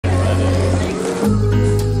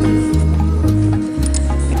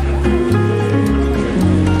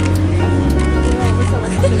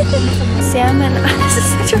Salmon. This is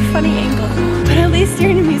such a funny angle. But at least you're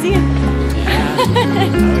in a museum.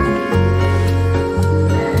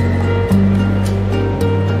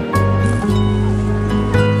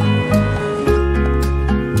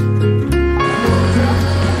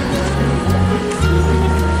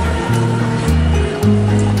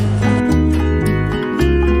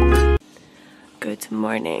 Good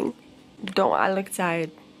morning. Don't I look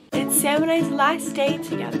tired? It's Sam and I's last day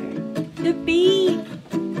together. The bee!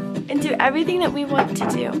 And do everything that we want to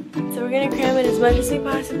do. So we're gonna cram it as much as we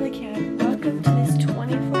possibly can. Welcome to this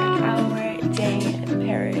 24-hour day in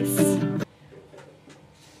Paris.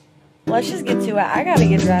 Let's just get to it. I gotta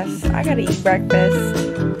get dressed. I gotta eat breakfast.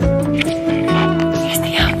 Here's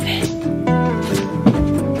the outfit.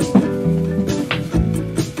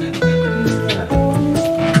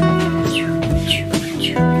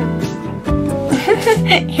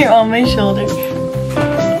 You're on my shoulder.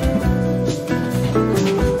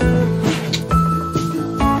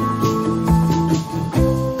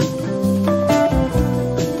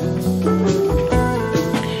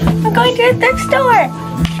 Going to a thrift store.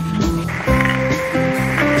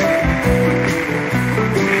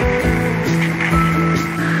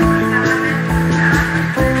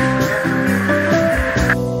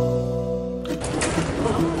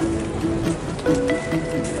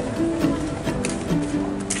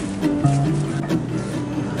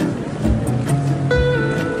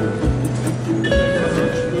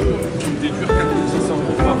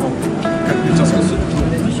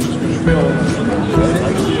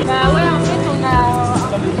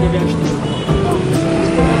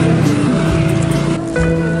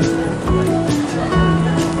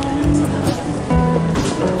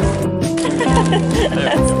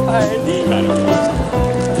 That's hard.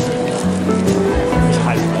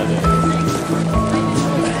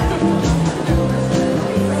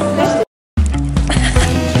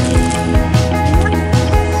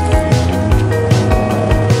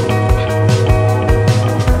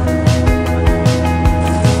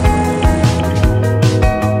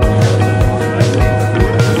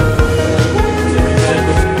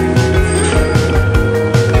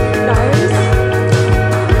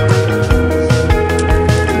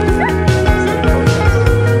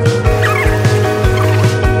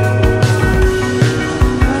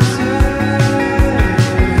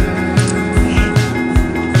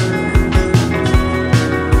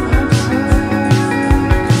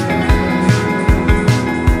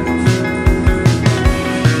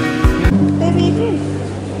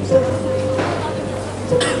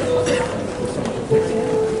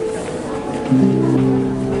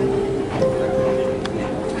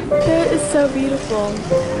 It is so beautiful.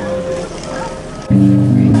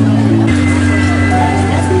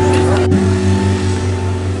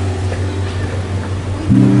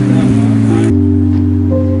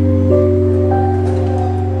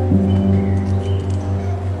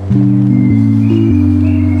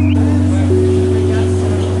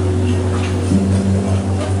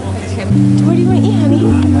 What do you want to eat, honey?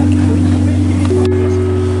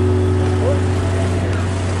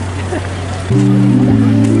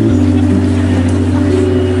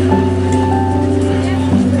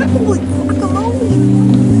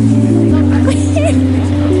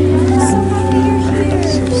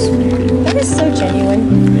 That is so genuine.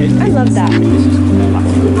 I love that.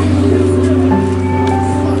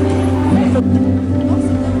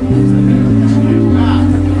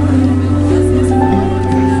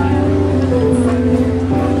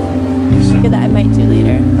 That I might do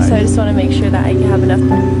later, so I just want to make sure that I have enough.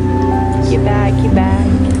 Cute bag, cute bag,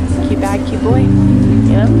 cute bag, cute boy. You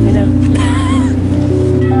know.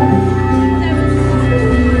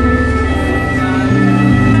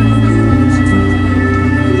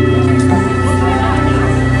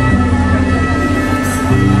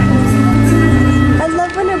 I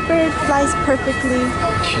love when a bird flies perfectly.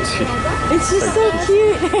 It's just so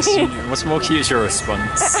cute. What's more cute is your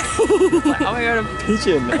response. Like, oh my god, a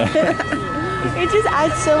pigeon. It just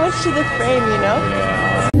adds so much to the frame, you know?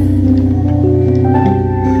 Yeah.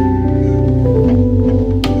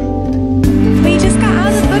 We just got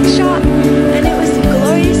out of the bookshop and it was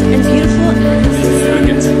glorious and beautiful.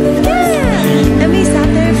 Yeah! And we sat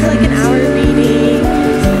there for like an hour reading.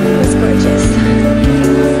 It was gorgeous.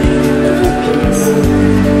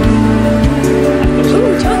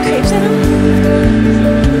 Ooh, do you want crepes in them?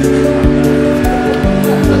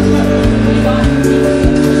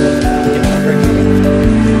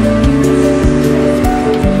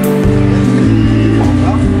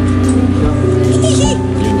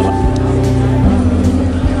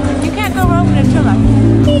 You can't go wrong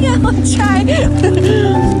Try. You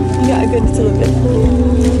got a good to look at.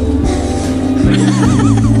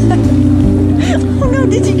 Oh no,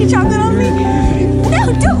 did you get chocolate on me?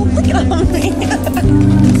 No, don't look at me.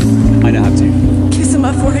 I don't have to. Kiss on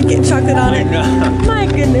my forehead, get chocolate on it. No. My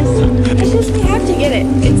goodness. It's just we have to get it.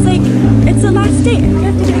 It's like, it's the last date. We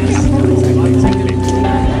have to get it.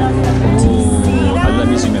 I'll let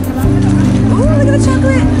me zoom in. Ooh, look at the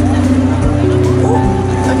chocolate.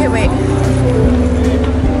 Ooh. Okay, wait.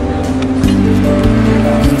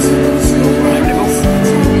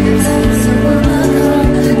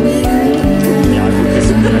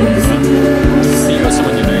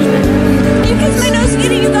 You kissed my nose,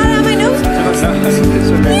 Kitty. You got it on my nose.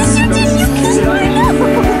 Yes, you did. You kissed my nose.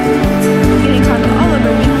 I'm getting chocolate all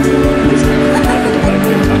over me.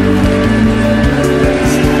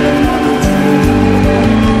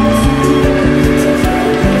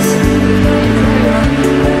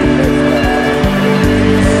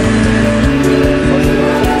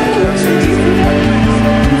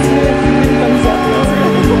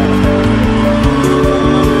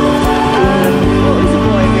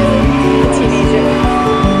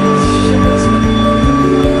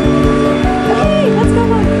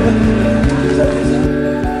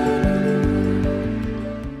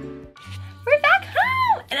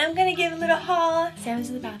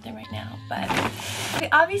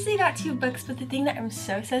 Obviously got 2 books, but the thing that I'm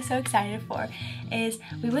so excited for is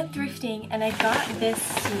we went thrifting and I got this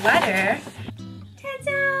sweater.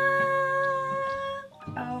 Ta-da!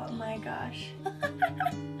 Oh my gosh.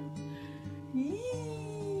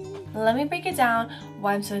 Let me break it down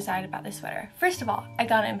why I'm so excited about this sweater. First of all, I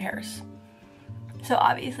got it in Paris, so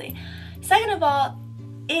obviously. Second of all,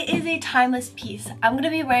 it is a timeless piece. I'm gonna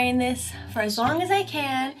be wearing this for as long as I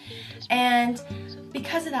can, and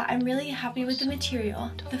because of that, I'm really happy with the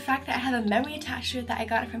material. The fact that I have a memory attached to it that I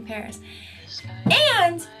got it from Paris.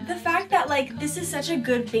 And the fact that like this is such a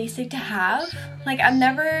good basic to have. Like I'm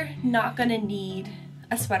never not gonna need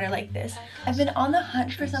a sweater like this. I've been on the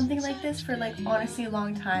hunt for something like this for like honestly a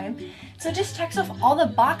long time. So it just checks off all the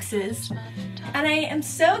boxes. And I am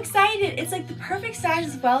so excited. It's like the perfect size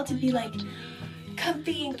as well to be like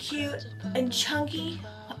comfy and cute and chunky,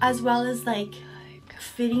 as well as like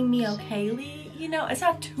fitting me okayly. You know, it's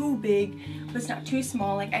not too big, but it's not too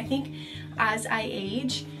small. Like I think as I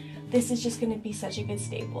age, this is just gonna be such a good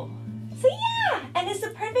staple. So yeah, and it's the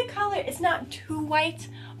perfect color. It's not too white,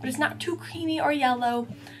 but it's not too creamy or yellow.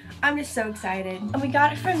 I'm just so excited. And we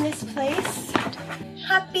got it from this place,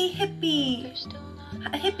 Happy Hippie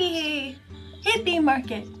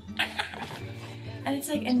Market. And it's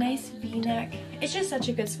like a nice V-neck. It's just such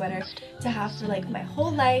a good sweater to have for like my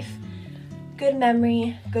whole life. Good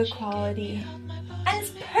memory, good quality, and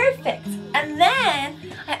it's perfect. And then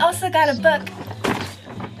I also got a book.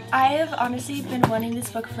 I have honestly been wanting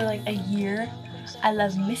this book for like a year. I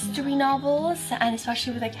love mystery novels, and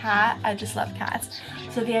especially with a cat. I just love cats.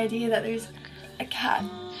 So the idea that there's a cat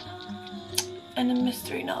and a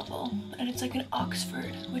mystery novel, and it's like an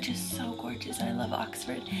Oxford, which is so gorgeous, and I love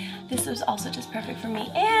Oxford. This was also just perfect for me.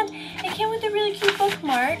 And it came with a really cute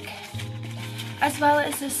bookmark, as well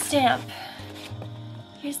as this stamp.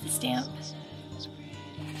 Here's the stamp.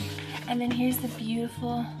 And then here's the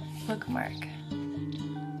beautiful bookmark.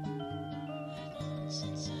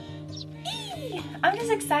 Eee! I'm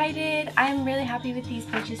just excited. I'm really happy with these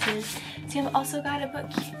purchases. Tim also got a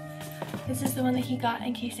book. This is the one that he got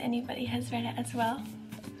in case anybody has read it as well.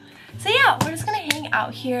 So yeah, we're just gonna hang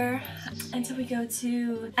out here until we go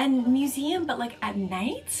to a museum, but like at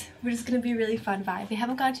night. We're just gonna be a really fun vibe. We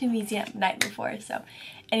haven't gone to a museum at night before, so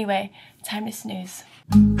anyway, time to snooze.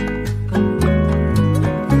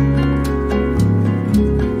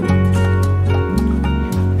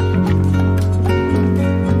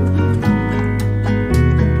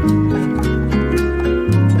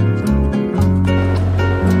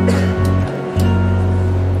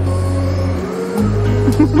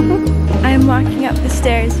 I'm walking up the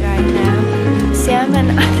stairs right now. Sam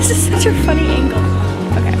and I, this is such a funny angle.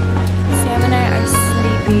 Okay, Sam and I are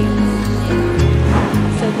sleepy.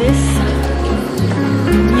 So this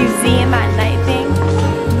museum at night thing,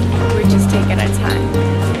 we're just taking our time.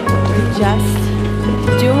 We're just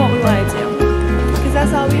doing what we want to do. Because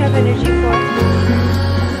that's all we have energy for.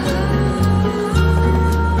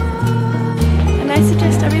 And I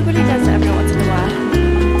suggest everybody does it every once in a while.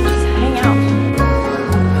 Just hang out.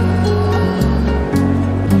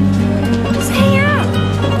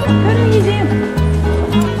 Museum.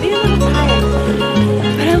 Be a little tired,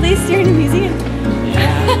 but at least you're in a museum.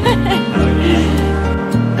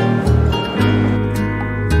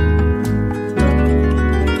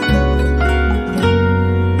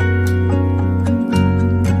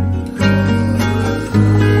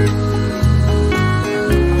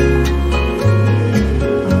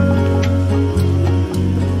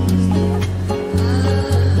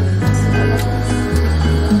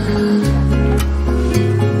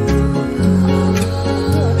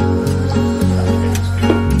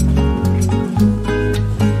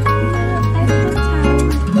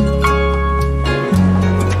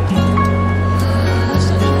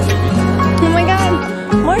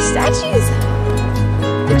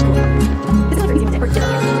 statues.